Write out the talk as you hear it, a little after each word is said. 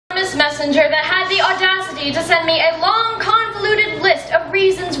anonymous messenger that had the audacity to send me a long, convoluted list of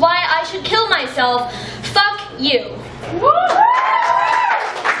reasons why I should kill myself. Fuck you.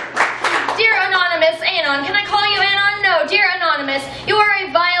 Dear Anonymous, Anon, can I call you Anon? No, dear Anonymous, you are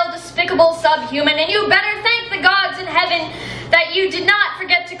a vile, despicable subhuman, and you better thank the gods in heaven that you did not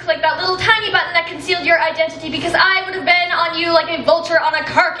forget to click that little tiny button that concealed your identity, because I would have been on you like a vulture on a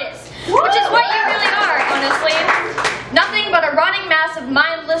carcass. Which is what you really are, honestly. Nothing but a rotting mass of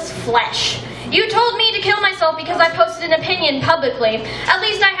mindless flesh. You told me to kill myself because I posted an opinion publicly. At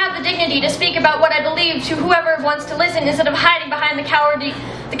least I have the dignity to speak about what I believe to whoever wants to listen instead of hiding behind the cowardly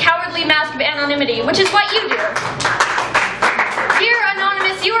mask of anonymity, which is what you do. Dear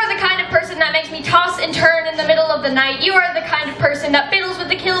Anonymous, you are the kind of person that makes me toss and turn in the middle of the night. You are the kind of person that fiddles with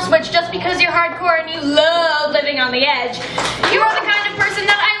the kill switch just because you're hardcore and you love living on the edge. You are the kind of person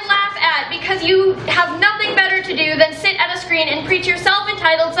that I laugh at because you have nothing better to do than sit at a screen and preach your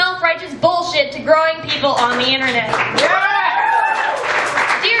self-entitled, self-righteous bullshit to growing people on the internet.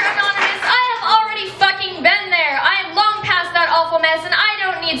 Dear Anonymous, I have already fucking been there. I am long past that awful mess, and I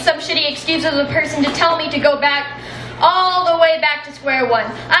don't need some shitty excuse of a person to tell me to go back all the way back to square one.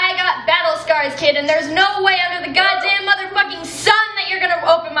 I got battle scars, kid, and there's no way under the goddamn motherfucking sun that you're gonna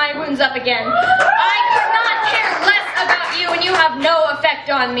open my wounds up again. I could not care less about you, and you have no effect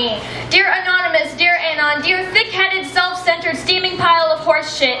on me. Dear Anonymous, dear Anon, dear thick-headed, self-centered, steaming pile of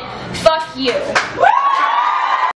horse shit, fuck you.